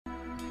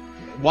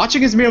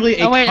Watching is merely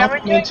a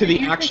complement to the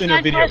action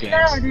of video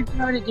games. Or did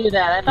you already do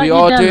that? We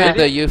are doing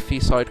the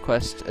Yuffie side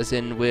quest, as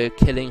in we're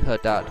killing her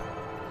dad.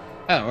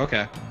 Oh,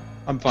 okay.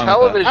 I'm fine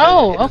Television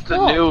with that. is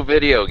the new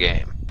video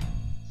game.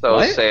 So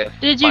What? say it.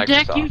 Did you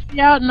deck Yuffie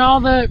out in all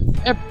the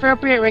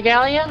appropriate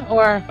regalia,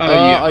 or? Oh,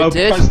 yeah. I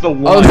did. Because the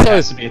one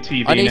has to be a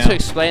TV I need now. to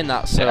explain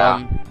that.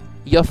 So,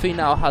 Yuffie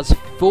now has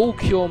full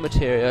cure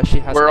materia. She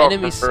has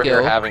enemy skill.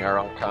 We're having our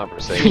own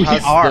conversation. She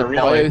has are, the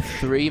really. Bio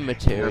 3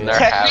 materia. And they're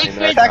having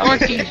their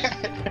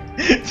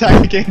conversation.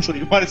 Technic Angel,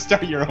 you want to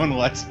start your own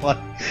Let's Play?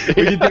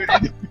 We can do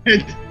it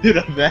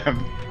independent of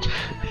them.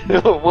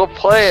 We'll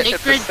play it at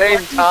the same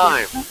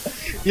time.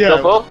 Yeah.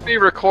 They'll both be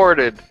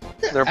recorded.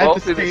 They'll At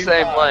both the be the same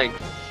same time.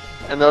 length.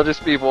 And they'll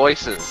just be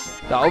voices.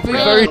 That'll be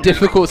very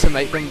difficult to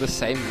make them the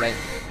same length.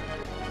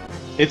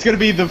 It's gonna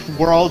be the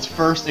world's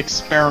first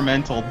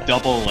experimental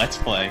double Let's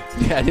Play.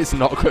 Yeah, and it's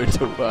not going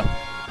to work.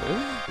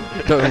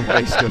 Don't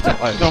waste your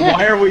time. So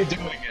why are we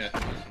doing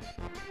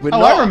it?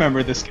 I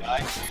remember this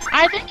guy.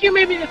 I think you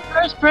may be the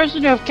first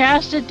person to have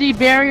casted the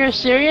barrier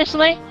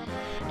seriously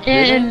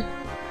in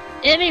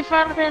any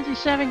Final Fantasy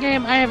VII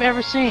game I have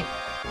ever seen.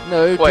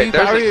 No, wait,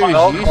 there's a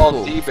spell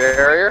called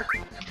D-Barrier?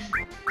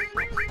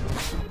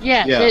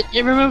 Yeah,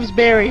 it removes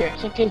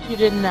barriers, in case you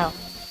didn't know.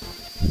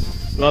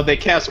 Well, they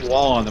cast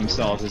wall on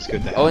themselves, it's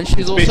good to have. Oh, and she's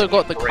It's also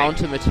got the basically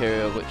counter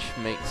material,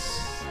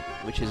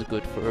 which is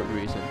good for a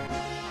reason.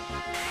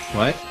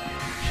 What?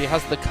 She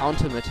has the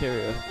counter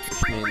material,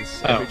 which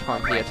means every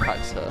time he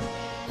attacks her.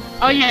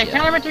 Oh yeah,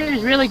 counter material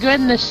is really good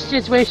in this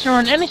situation, or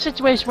in any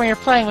situation where you're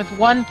playing with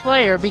one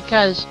player,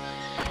 because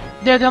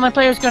they're the only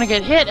player who's going to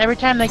get hit. Every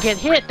time they get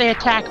hit, they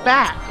attack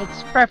back.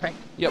 It's perfect.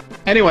 Yep.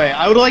 Anyway,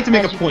 I would like to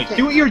make a point.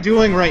 See what you're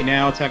doing right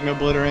now, Techno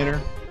Obliterator?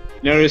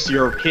 Notice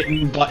you're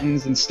hitting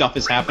buttons and stuff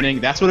is happening.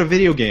 That's what a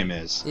video game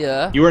is.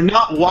 Yeah. You are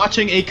not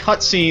watching a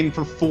cutscene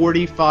for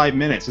 45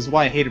 minutes. This is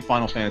why I hated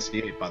Final Fantasy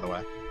VIII, by the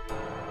way.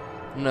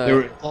 No. They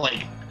were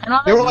like...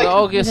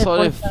 Metal Gear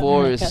Solid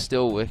 4 is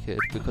still wicked,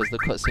 because the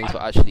cutscenes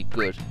were actually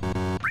good.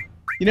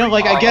 You know,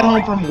 like, I get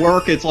home from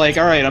work, it's like,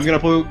 alright, I'm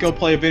gonna go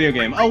play a video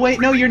game. Oh wait,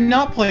 no, you're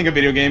not playing a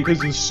video game, because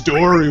the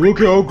story, look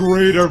how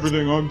great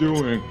everything I'm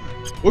doing.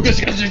 Look,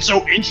 because it's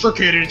so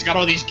intricate, and it's got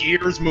all these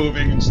gears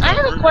moving and stuff. I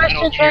have a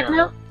question,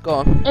 Techno. Go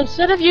on.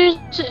 Instead of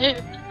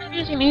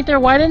using Ether,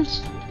 why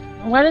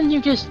didn't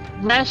you just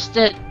rest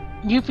at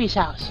Yuffie's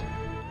house?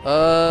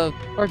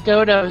 Or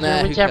Dodo's,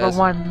 or whichever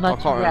one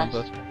lets you rest.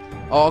 Remember.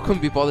 Oh, I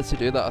couldn't be bothered to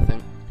do that, I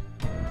think.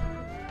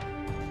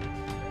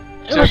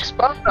 To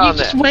expound on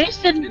You just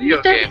wasted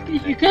Ether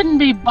because you couldn't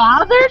be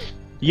bothered?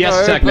 Yes,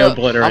 No, Techno but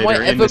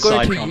Obliterator in the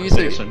side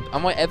conversation.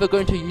 Am I ever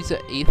going to use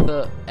an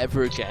Ether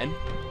ever again?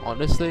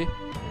 Honestly?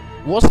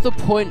 What's the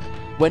point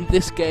when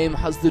this game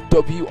has the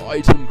W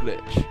item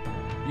glitch?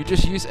 You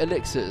just use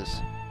elixirs.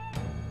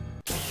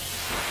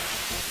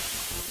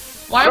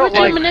 Why would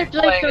you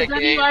manipulate the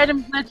W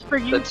item glitch for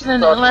use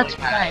in Let's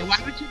Play? Why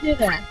would you do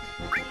that?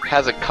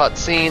 Has a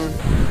cutscene,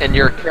 and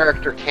your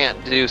character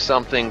can't do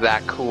something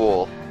that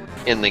cool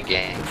in the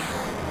game.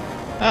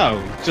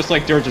 Oh, just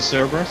like Dirge of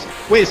Cerberus?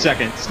 Wait a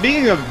second,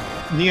 speaking of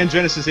Neon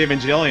Genesis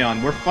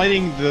Evangelion, we're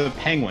fighting the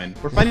Penguin.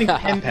 We're fighting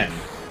Pen.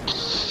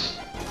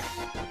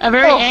 A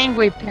very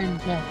angry Pen.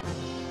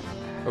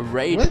 A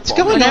rage What's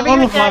bomber. going on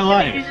with my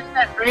life? He uses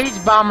that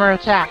rage bomber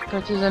attack,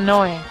 which is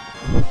annoying.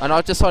 And I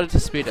decided to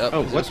speed it up Oh,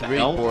 because what it's a the really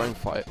hell? boring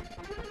fight.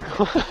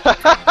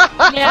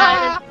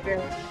 Yeah, it is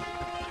true.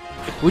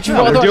 Would you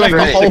No, rather we're I left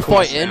doing the whole basic fight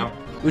quests in? now.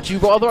 Would you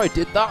rather I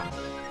did that?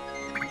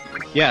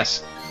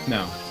 Yes.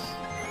 No.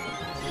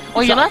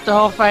 Well, you left the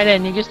whole fight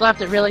in. You just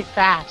left it really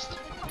fast.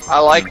 I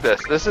like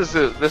this. This is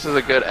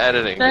a good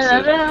editing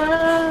decision.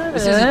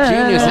 This is a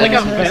genius. I like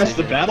how fast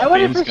the battle I would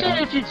themes appreciate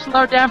go. it if you'd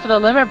slow down for the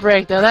limit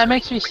break, though. That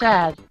makes me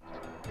sad.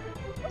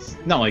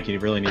 Not like you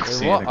really need to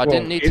see What? anything. I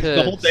didn't need Is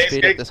the whole to day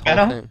speed up this whole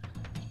better? thing.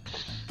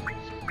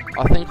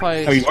 I think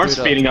I Oh, you are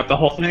screwed speeding up. up the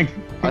whole thing?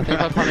 I think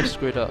I kind of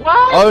screwed up. What?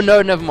 Oh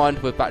no, never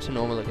mind. We're back to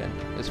normal again.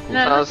 It's cool.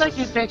 No, it looks like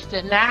you fixed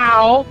it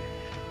now.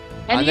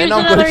 And use then I'm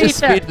another going to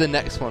ether. speed the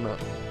next one up.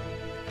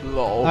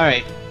 Lol.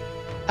 Alright.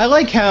 I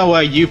like how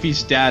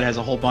Yuffie's dad has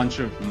a whole bunch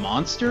of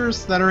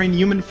monsters that are in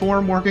human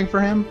form working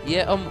for him.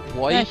 Yeah,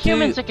 why Yeah,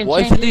 humans that do can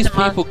why change do these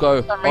into people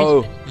go, monsters for some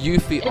oh,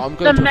 reason. Yuffie, I'm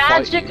It's going the to fight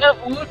magic you.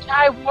 of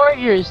Wu-Tai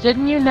warriors,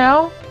 didn't you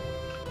know?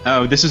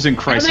 Oh, this is in And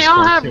Crisis they all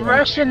Core have 2.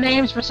 Russian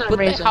names for some But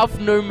reason. they have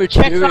no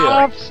materia.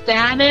 Chekhov,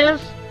 Staniv.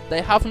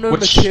 They have no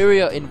Which-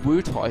 materia in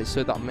Wu-Tai,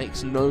 so that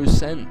makes no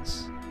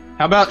sense.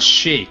 How about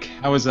Shake?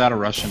 How is that a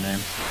Russian name?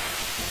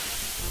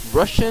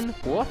 Russian?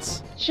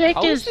 What? Shake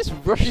How is is this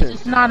Russian?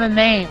 It's not a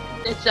name.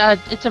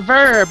 It's a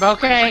verb,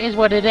 okay? Is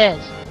what it is.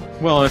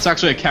 Well, it's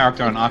actually a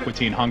character on Aqua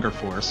Teen Hunger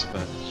Force,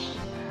 but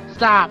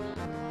Stop.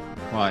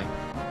 why?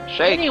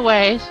 Shake.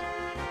 Anyways,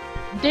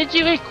 did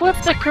you equip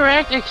the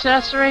correct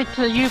accessory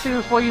to Yuffie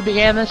before you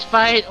began this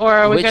fight, or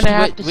are we which, gonna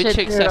have to which sit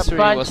through a accessory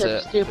bunch was of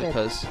it? stupid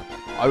Because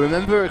I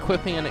remember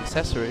equipping an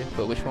accessory,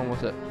 but which one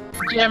was it?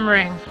 gem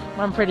ring?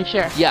 I'm pretty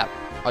sure. Yeah,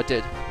 I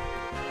did.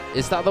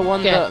 Is that the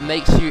one Okay. that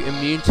makes you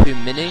immune to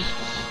Mini?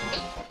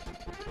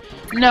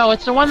 No,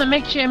 it's the one that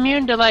makes you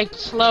immune to like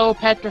slow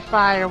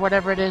petrify or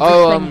whatever it is this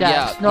Oh, thing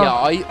does.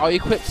 yeah. I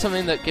equipped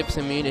something that gives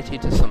immunity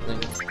to something,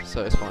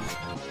 so it's fine.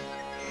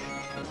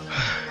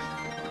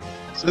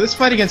 So this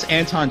fight against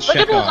Anton Look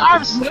at those Chekhov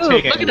arms is move!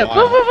 taking Look at a them!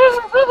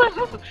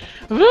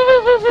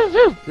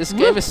 while. This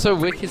game is so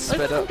wicked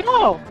sped up.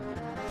 Go!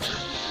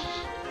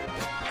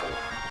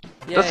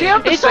 Does he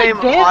have the It's like same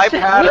eye dancing.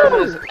 pattern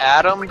Woo! as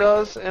Adam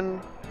does in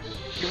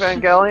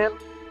Evangelion?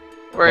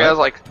 Where he What? has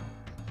like...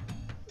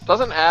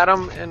 Doesn't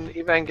Adam in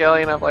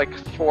Evangelion have like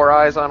 4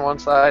 eyes on one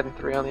side and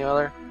 3 on the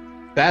other?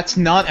 That's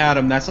not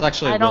Adam, that's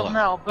actually I don't Willow.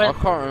 know, I but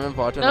can't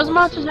remember. I don't those know what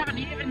monsters have an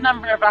even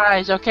number of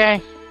eyes, okay?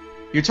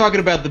 You're talking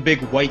about the big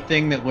white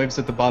thing that lives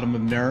at the bottom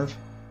of Nerve?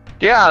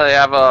 Yeah, they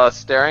have a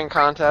staring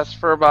contest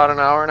for about an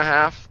hour and a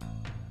half.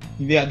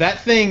 Yeah,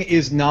 that thing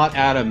is not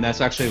Adam, that's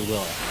actually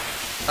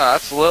Lilith.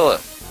 That's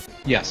Lilith.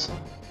 Yes.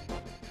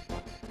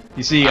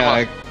 You see,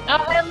 I'm Oh,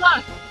 hey,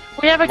 look!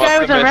 We have a Must guy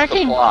have with a missed the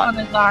wrecking ball plot. on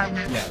his arm.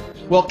 yeah.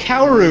 Well,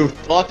 Kaoru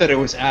thought that it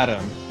was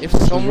Adam. If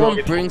someone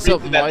It's brings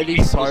really up that Miley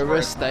people's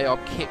Cyrus, they are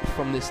kicked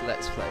from this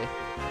Let's Play.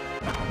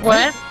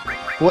 What?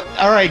 What?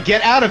 Alright,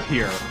 get out of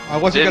here. I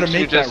wasn't Didn't gonna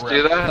you make just that do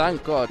reference. that?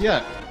 Thank God.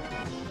 Yeah.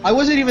 I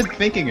wasn't even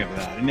thinking of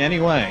that in any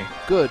way.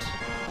 Good.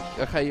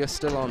 Okay, you're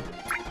still on.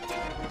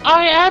 Oh,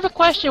 yeah, I have a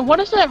question. What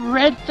is that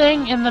red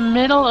thing in the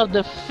middle of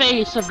the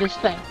face of this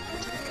thing?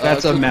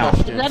 That's a good mouth.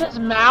 question. Is that his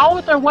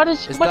mouth, or what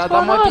is Is what's that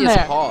going might on be his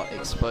there? heart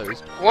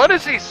exposed. What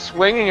is he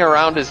swinging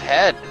around his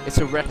head? It's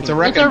a wrecking. It's a It's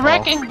wrecking a ball.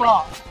 wrecking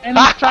ball, and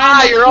he's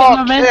trying to You're get all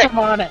momentum kicked.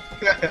 on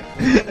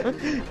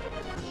it.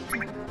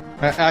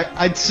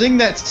 I'd sing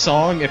that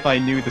song if I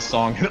knew the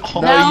song at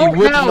all. No, you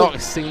would no.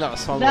 not sing that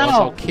song, or else No,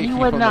 I'll kick you you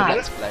would from not. the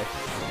Let's Play.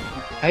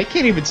 I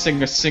can't even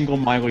sing a single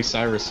Miley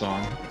Cyrus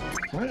song.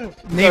 Name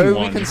So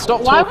one. we can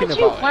stop Why talking would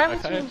you? about Why it,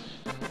 would okay? you?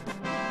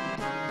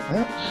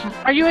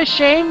 Are you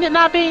ashamed at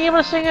not being able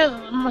to sing a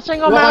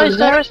single Well, I Miley want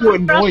Cyrus to song?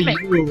 annoy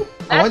Trust me. you. I want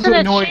That's to an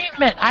annoy.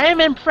 achievement. I am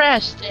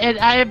impressed, and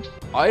I'm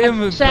I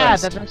am sad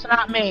impressed. that that's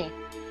not me.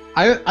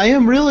 I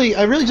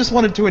really just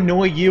wanted to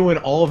annoy you and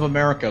all of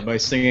America by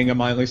singing a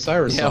Miley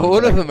Cyrus Yeah, song.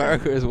 all of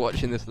America is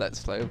watching this Let's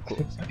Play, of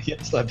course.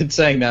 Yes, I've been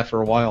saying that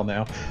for a while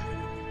now.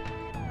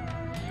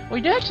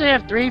 We do actually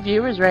have 3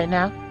 viewers right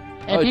now,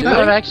 and Oh, people do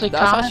have we? actually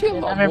That's actually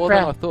a commented. lot I'm more than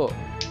I impressed. thought.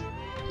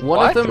 One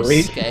What? of them's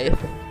 3? Scaith,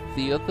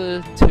 the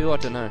other 2 I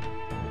don't know.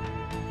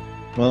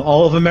 Well,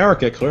 all of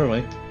America,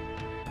 clearly.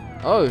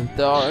 Oh,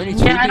 there are only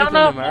 2 Yeah, I people don't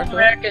know in if America?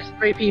 America's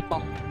 3 people.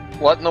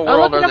 What in the Oh,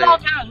 world look at are them all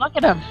they? down. Look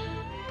at them.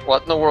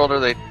 What in the world are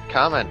they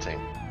commenting?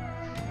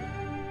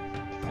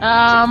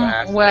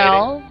 fascinating.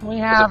 Well, we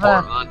Is it have more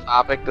a on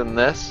topic than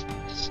this?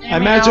 I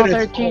imagine it's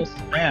 13. all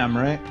spam,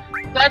 right?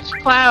 Dutch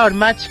Cloud,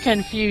 much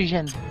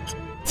confusion.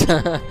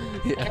 Yeah.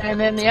 And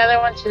then the other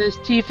one says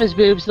Tifa's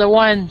boobs, the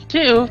 1,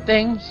 2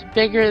 things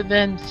bigger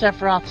than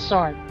Sephiroth's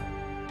sword.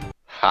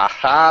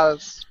 Haha,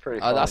 that's pretty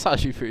Oh, funny. that's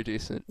actually pretty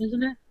decent.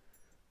 Isn't it?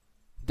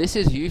 This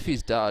is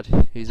Yuffie's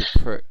dad. He's a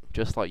prick,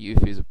 just like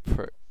Yuffie's a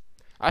prick.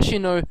 Actually,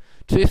 no.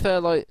 To be fair,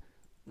 like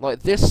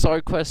this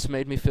side quest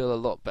made me feel a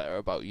lot better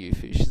about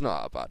Yuffie. She's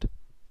not that bad.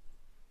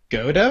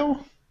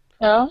 Godo?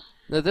 Oh?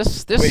 No,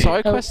 this Wait.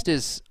 side quest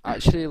is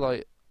actually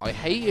like I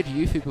hated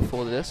Yuffie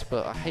before this,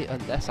 but I hate her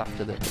less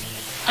after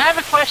this. I have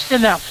a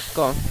question though.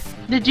 Go on.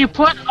 Did you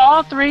put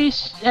all 3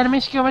 enemy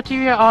skill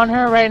materia on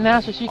her right now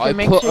so she can I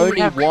make put sure only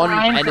you have one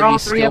time for all enemy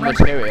 3 skill of them?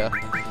 materia,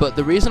 but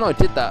the reason I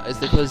did that is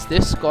because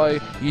this guy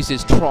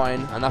uses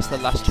Trine, and that's the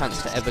last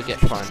chance to ever get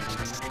Trine.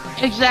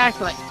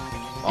 Exactly.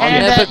 I'm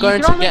And never you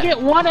going can to only get.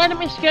 get 1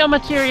 enemy skill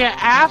materia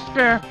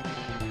after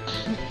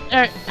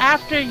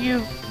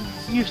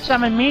you've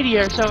summoned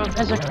Meteor. So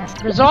as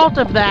a result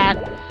of that,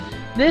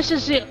 this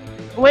is the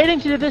waiting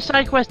to do this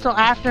side quest till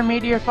after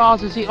Meteor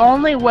falls is the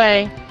only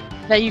way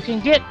that you can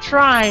get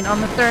Trine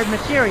on the 3rd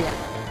materia.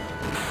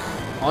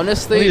 What do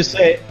Honestly, you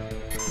say?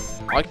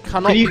 I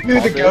cannot Can you be do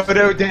the bothered.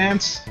 Godo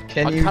dance?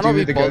 Can I you cannot do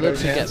be the bothered Godo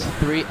to get dance?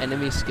 3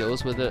 enemy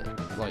skills with it.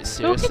 Like Who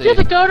seriously. can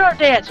do the Godo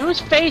dance? Whose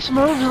face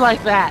moves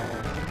like that?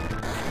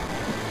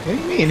 What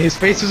do you mean? His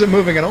face isn't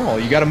moving at all.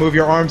 You gotta move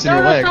your arms and No,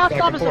 your no, legs stop, back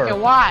stop and a second.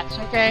 forth. Watch,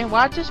 okay?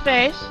 Watch his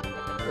face.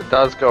 It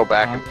does go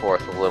back and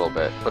forth a little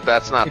bit, but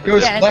that's not It the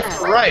goes Yeah, it left does.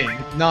 to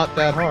right, not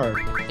that hard. I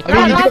No,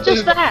 mean, you not get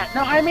just the- that.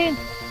 No, I mean,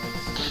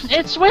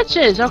 it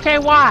switches. Okay,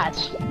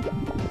 watch.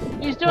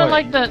 He's doing What?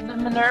 like the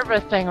Minerva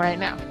thing right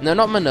now. No,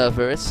 not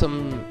Minerva. It's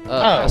some Oh.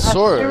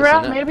 Asura, Asura,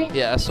 isn't it? maybe?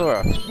 Yeah,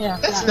 Asura. Yeah.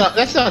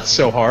 That's not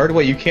so hard.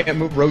 What, you can't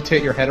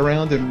rotate your head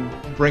around and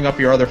bring up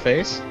your other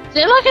face?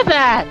 See, look at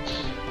that.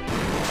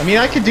 I mean,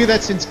 I could do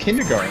that since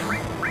kindergarten.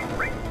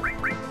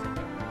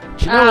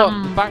 Do you know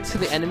Um, what? Back to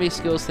the enemy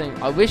skills thing.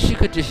 I wish you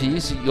could just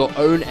use your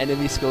own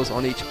enemy skills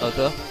on each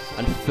other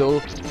and fill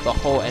the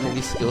whole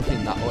enemy skill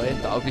thing that way.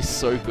 That would be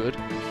so good.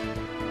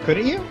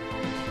 Couldn't you?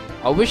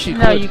 I wish you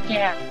No, could. you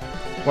can't.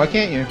 Why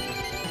can't you?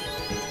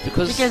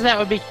 Because Because that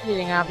would be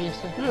cheating,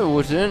 obviously. no, it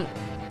wouldn't.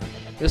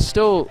 You're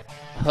still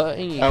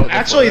hurting each Oh, other.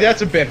 actually, by it.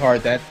 that's a bit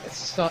hard.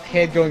 That's not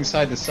head going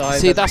side to side.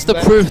 See, that's the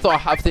proof that I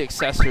have the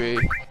accessory.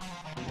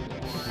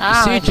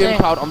 Ah, See, I see.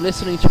 Jimcloud, I'm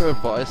listening to your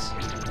advice.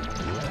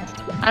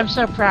 I'm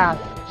so proud.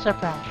 So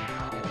proud.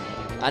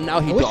 And now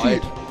he I wish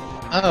died.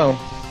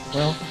 Oh,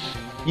 well.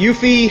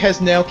 Yuffie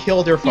has now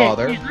killed her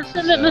father.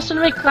 Yeah, listen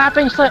to me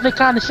clapping slightly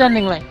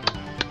condescendingly.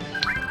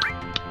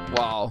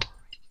 Wow.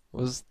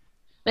 Was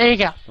There you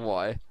go.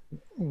 why?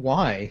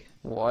 Why?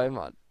 Why,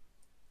 man?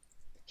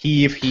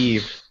 Heave,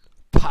 heave.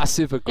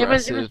 Passive It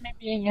aggressive. was me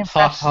being Huff,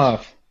 impressed.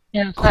 huff.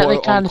 Yeah, slightly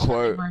Quote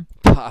unquote. condescending.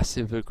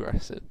 Passive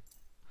aggressive.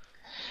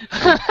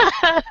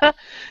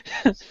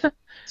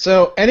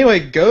 So,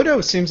 anyway,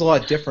 Godo seems a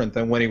lot different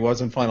than when he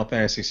was in Final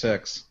Fantasy VI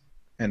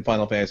and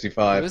Final Fantasy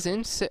V. It was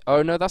in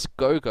oh no, that's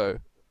Go-Go.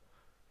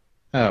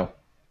 Oh.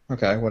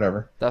 Okay,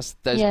 whatever. There's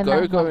Yeah,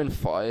 no, Go-Go no. in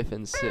 5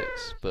 and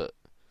 6, but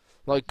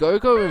like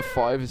Go-Go in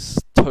 5 is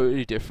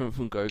totally different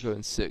from Go-Go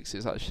in 6.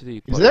 It's actually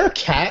Is like, there a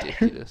cat?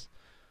 ridiculous.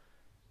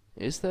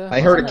 Is there?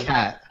 I heard a don't know.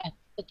 cat.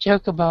 A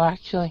chocobo,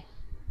 actually.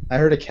 I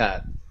heard a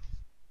cat.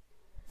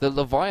 The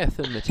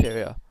Leviathan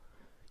materia.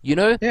 You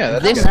know, Yeah,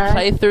 that's this good.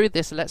 playthrough,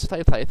 this Let's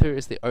Play playthrough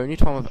is the only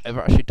time I've ever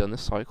actually done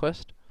this side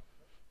quest.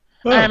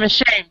 Oh. I am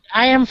ashamed.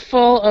 I am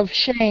full of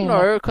shame.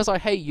 No, because I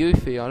hate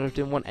Yuffie. I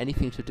didn't want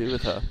anything to do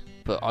with her.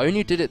 But I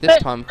only did it this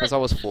time because I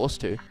was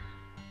forced to.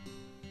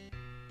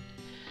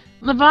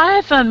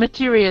 Leviathan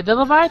materia. The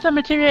Leviathan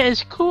materia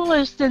is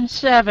coolest in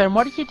 7.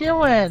 What are you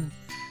doing?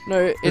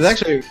 No, It's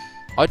actually...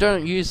 I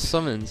don't use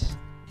summons.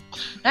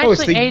 Oh,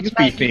 it's Actually, the 8's Yuffie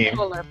might be theme.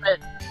 cooler, but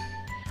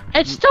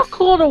it's still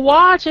cool to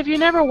watch. Have you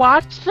never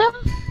watched them?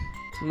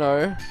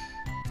 No.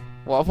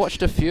 Well, I've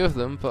watched a few of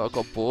them, but I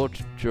got bored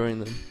during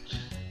them.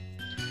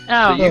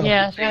 Oh, The Yuffie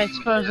yeah, theme I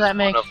suppose is that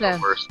makes one of sense.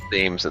 the worst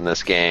themes in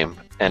this game,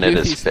 and it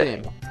is Yuffie's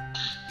fitting. theme.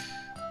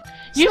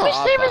 It's not Yuffie's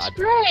that theme is bad.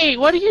 great.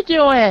 What are you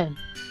doing?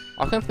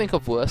 I can think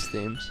of worse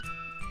themes.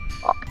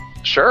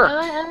 Sure.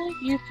 I like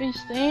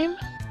Yuffie's theme.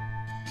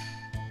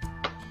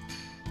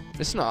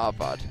 It's not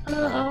that bad.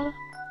 Uh-oh.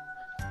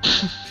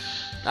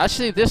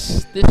 Actually,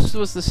 this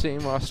was the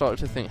scene where I started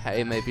to think,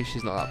 hey, maybe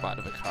she's not that bad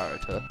of a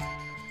character.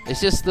 It's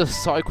just the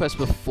side quest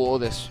before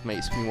this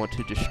makes me want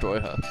to destroy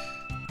her.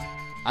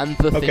 And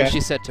the Okay. thing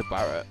she said to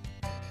Barrett.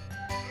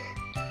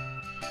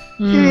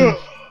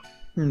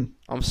 Hmm.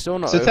 I'm still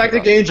not So, over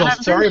Tactic that. Angel,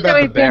 I'm sorry pretty sure about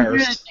the we've been through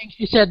bears. the things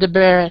you said to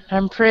Barrett.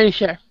 I'm pretty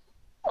sure.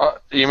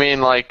 You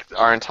mean like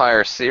our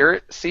entire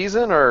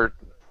season, or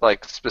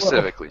like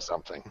specifically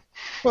something?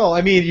 Well,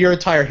 I mean, your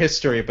entire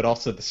history, but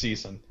also the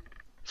season.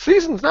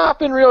 Season's not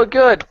been real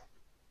good.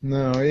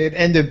 No, it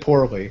ended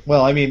poorly.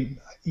 Well, I mean,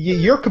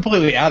 you're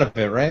completely out of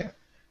it, right?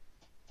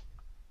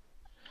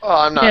 Oh,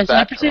 I'm not Yes, I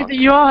that perceive drunk. that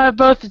you all have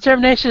both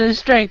determination and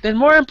strength, and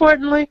more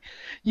importantly,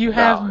 you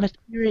have No.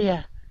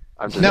 materia.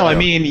 I'm just No, I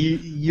joking. mean,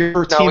 your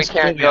No, team's we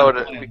can't completely go out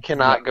of to. the We plan.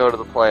 cannot go to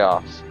the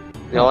playoffs.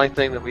 The only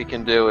thing that we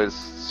can do is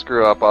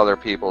screw up other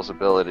people's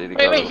ability to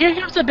go. Wait, to here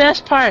comes the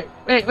best part.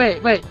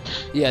 Wait.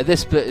 Yeah,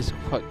 this bit is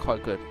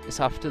quite good.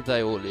 It's after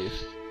they all leave.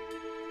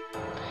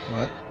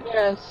 What?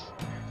 Yes.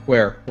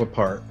 Where? What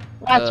part?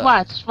 Watch.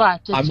 It's I'm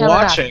coming up.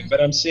 watching,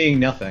 but I'm seeing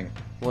nothing.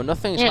 Well,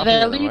 nothing's Yeah, happening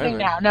they're at the leaving moment.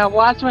 now. Now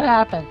watch what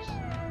happens.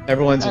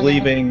 Everyone's Okay.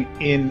 leaving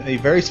in a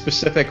very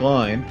specific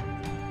line.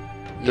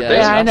 Did Yeah, they-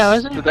 Yeah, I know, that's-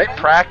 isn't Did it? they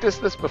practice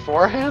this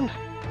beforehand?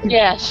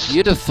 Yes.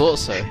 You'd have thought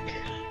so.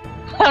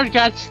 I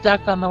got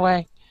stuck on the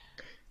way.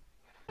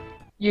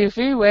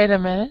 Yuffie, wait a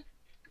minute.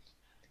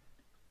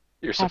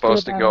 You're After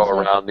supposed to the go battle,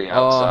 around the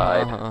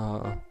outside.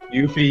 Oh,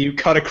 Yuffie, you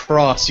cut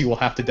across, you will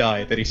have to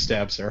die. Then he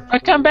stabs her. I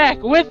come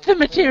back with the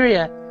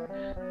materia.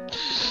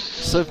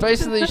 So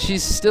basically,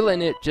 she's still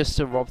in it just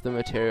to rob the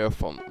material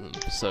from them.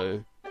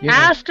 So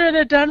After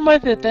they're done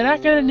with it, they're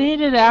not gonna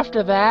need it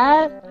after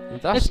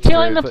that. that's It's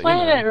killing true, the but, you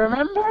know. planet,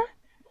 remember?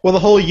 Well, the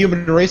whole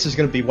human race is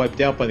going to be wiped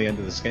out by the end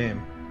of this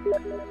game.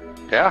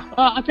 Yeah.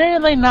 Well,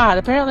 apparently not.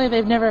 Apparently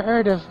they've never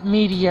heard of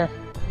Meteor.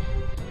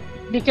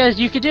 Because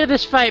you could do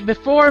this fight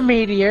before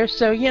Meteor,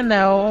 so you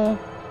know,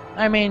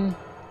 I mean,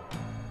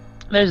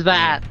 there's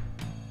that.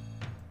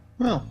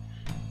 Well,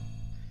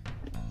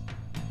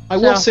 I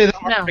will So, say that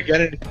no.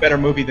 Armageddon is a better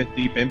movie than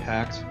Deep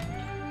Impact.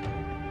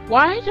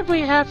 Why did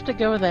we have to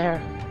go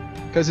there?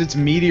 Because it's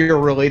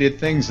meteor-related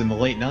things in the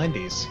late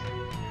 90s.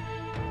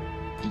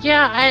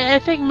 Yeah, I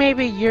think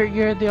maybe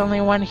you're the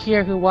only one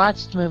here who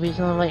watched movies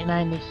in the late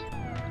 90s.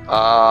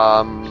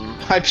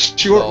 I'm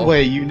sure. Well-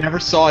 Wait, you never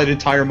saw an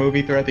entire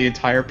movie throughout the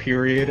entire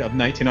period of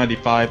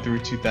 1995 through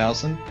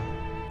 2000?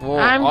 Well,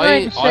 I'm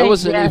going to I say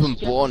wasn't yes, even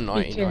just born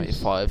because-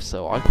 1995,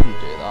 so I couldn't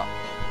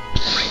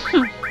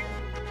do that.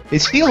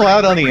 Is he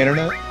allowed on the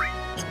internet?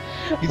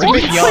 He's a We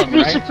bit would young, be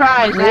right?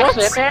 surprised, What?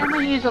 actually.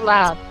 Apparently he's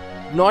allowed.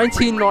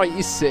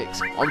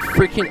 1996. I'm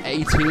freaking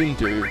 18,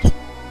 dude.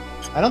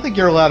 I don't think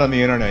you're allowed on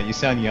the internet. You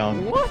sound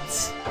young. What?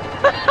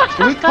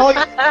 Should we call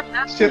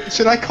you?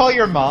 Should I call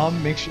your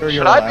mom? Make sure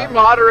you're Should I allowed. be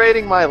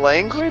moderating my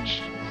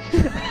language?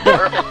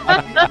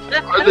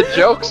 Are the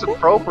jokes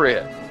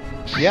appropriate?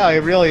 Yeah, I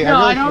really No,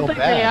 I feel don't think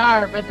bad. they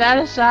are, but that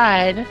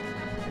aside...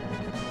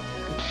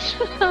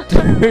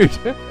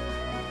 Dude.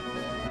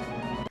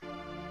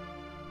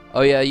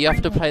 Oh yeah, you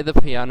have to play the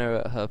piano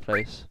at her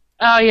place.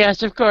 Oh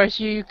yes, of course,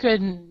 you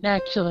couldn't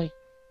actually.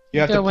 You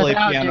have to Go play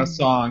without piano him.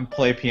 song.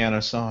 Play piano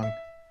song.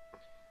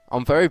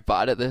 I'm very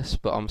bad at this,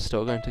 but I'm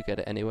still going to get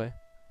it anyway.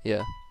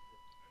 Yeah.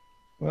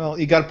 Well,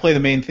 you gotta play the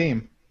main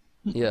theme.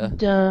 Yeah.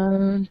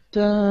 Dun,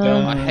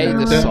 dun, I hate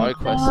this Dun, side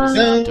quest. This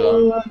is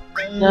dumb.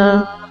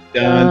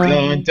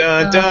 dun,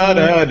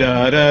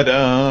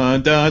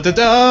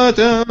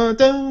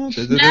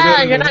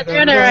 No, you're not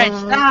doing it right.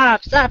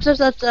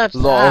 Stop.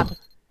 Lol.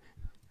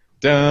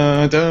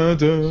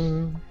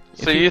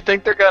 So you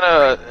think they're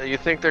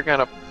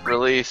gonna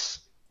release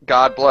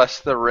God Bless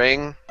the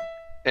Ring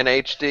in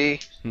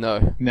HD?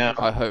 No. No.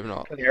 I hope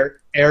not.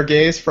 Air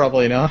gaze,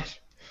 probably not.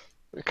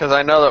 Because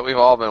I know that we've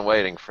all been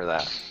waiting for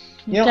that.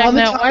 You know, on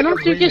the Techno, topic why of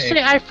don't you just say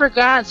remake- I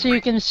forgot so you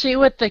can see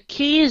what the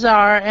keys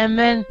are and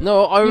then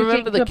No, I You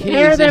remember can the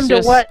compare keys. them It's to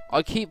just what-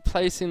 I keep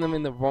placing them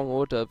in the wrong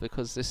order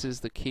because this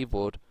is the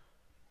keyboard.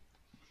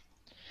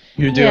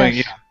 You're doing,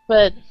 Yes, yeah.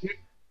 but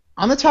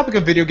On the topic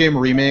of video game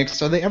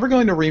remakes, are they ever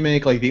going to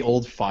remake like the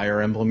old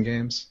Fire Emblem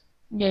games?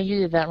 yeah, you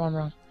did that one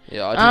wrong.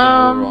 Yeah, I did them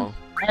all wrong.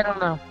 I don't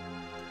know.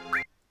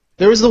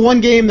 There was the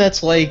one game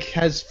that's like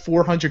has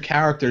 400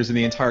 characters and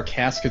the entire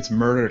cast gets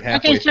murdered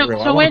halfway Okay, so- through.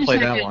 so I want wait to a play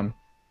that second. one.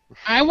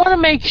 I want to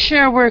make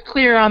sure we're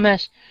clear on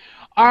this.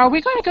 Are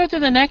we going to go through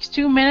the next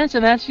 2 minutes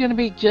and that's going to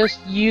be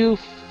just you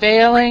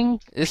failing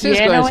This is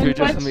piano going to be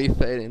just inputs? me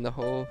failing the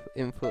whole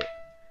input.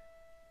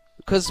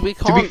 Because we be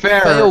can't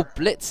fair- fail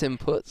blitz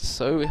inputs,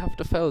 so we have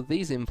to fail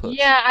these inputs.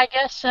 Yeah, I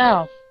guess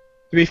so.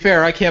 To be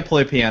fair, I can't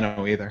play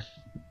piano either.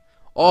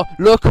 Oh,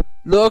 look!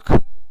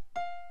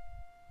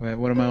 Wait,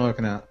 what am I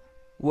looking at?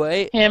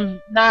 Wait.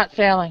 Him not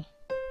failing.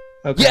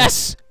 Okay.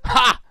 Yes!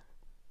 Ha!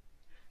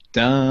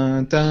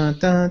 Dun dun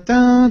dun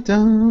dun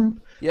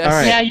dun. Yes. All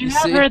right. Yeah, you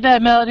have see? heard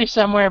that melody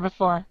somewhere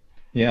before.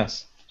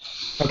 Yes.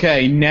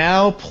 Okay,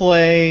 now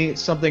play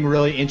something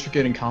really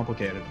intricate and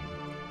complicated.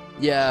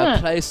 Yeah, Huh.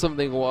 play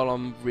something while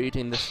I'm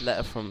reading this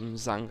letter from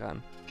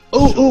Zangan.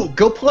 Ooh,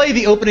 go play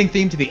the opening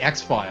theme to the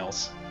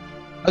X-Files.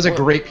 That was a What?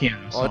 great piano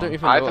Oh, I song. don't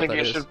even know I what think that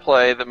you is. should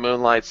play the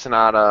Moonlight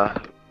Sonata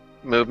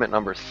movement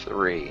number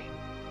 3.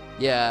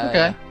 Yeah, Okay.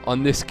 yeah,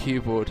 on this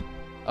keyboard.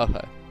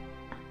 Okay.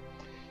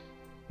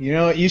 You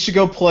know what? You should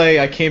go play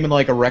I Came in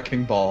Like a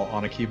Wrecking Ball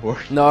on a keyboard.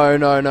 No.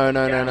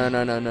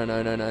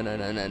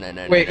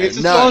 Wait, it's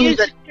a no. song You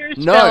that...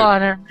 spell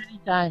on her many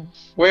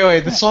times. Wait,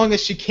 the song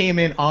is She Came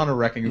in on a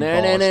Wrecking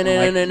Ball. No.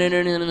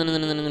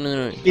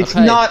 It's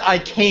Okay. not I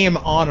Came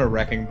on a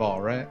Wrecking Ball,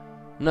 right?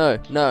 No.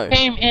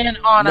 Came in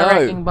on No. a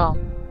wrecking ball.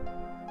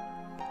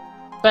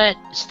 But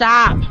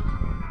stop.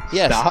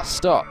 Yes,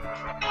 stop.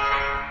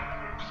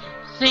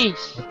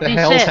 Cease. What the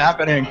hell is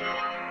happening?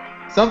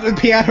 Something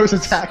piano's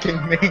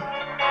attacking me.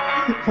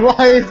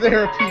 Why is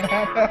there a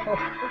piano?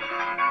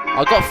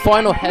 I got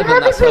Final Heaven,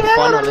 that's her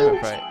final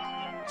limit break.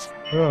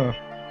 Ugh.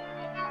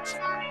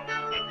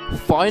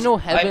 Final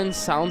Heaven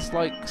sounds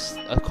like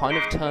a kind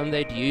of term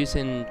they'd use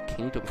in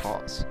Kingdom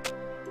Hearts.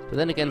 But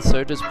then again,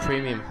 so does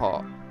Premium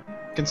Heart.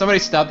 Can somebody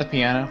stop the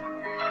piano?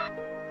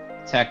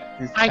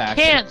 I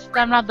can't.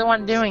 I'm not the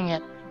one doing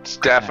it. It's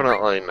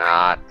definitely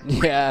not.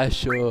 Yeah,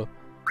 sure.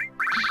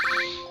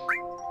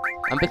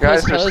 And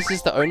because Guys, there's- hers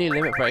is the only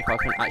limit break I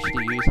can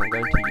actually use, I'm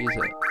going to use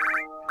it.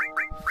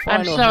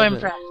 I'm Final so Heaven.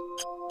 impressed.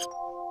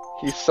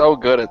 He's so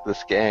good at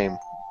this game.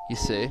 You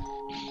see?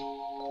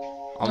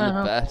 I'm the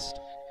Uh-huh. best.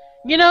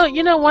 You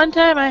know, one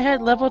time I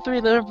had level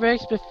 3 limit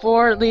breaks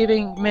before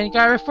leaving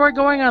Midgar, before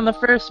going on the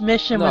first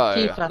mission No,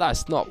 with Tifa.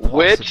 that's not possible.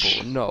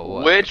 Which No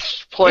way.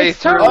 which It's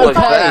playthrough totally was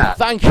Okay, that?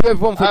 thank you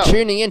everyone for Oh.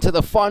 tuning into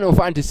the Final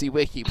Fantasy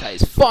Wiki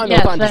plays Final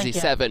Yes, Fantasy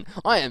thank you. VII.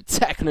 I am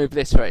Techno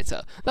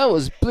Blisserator. That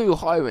was Blue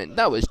Highwind.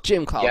 That was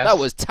Jimcloud. Yes. That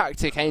was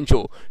Tactic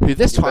Angel, who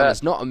this You time bet.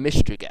 is not a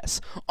mystery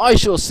guest. I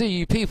shall see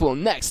you people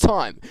next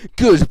time.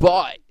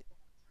 Goodbye.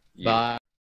 Bye.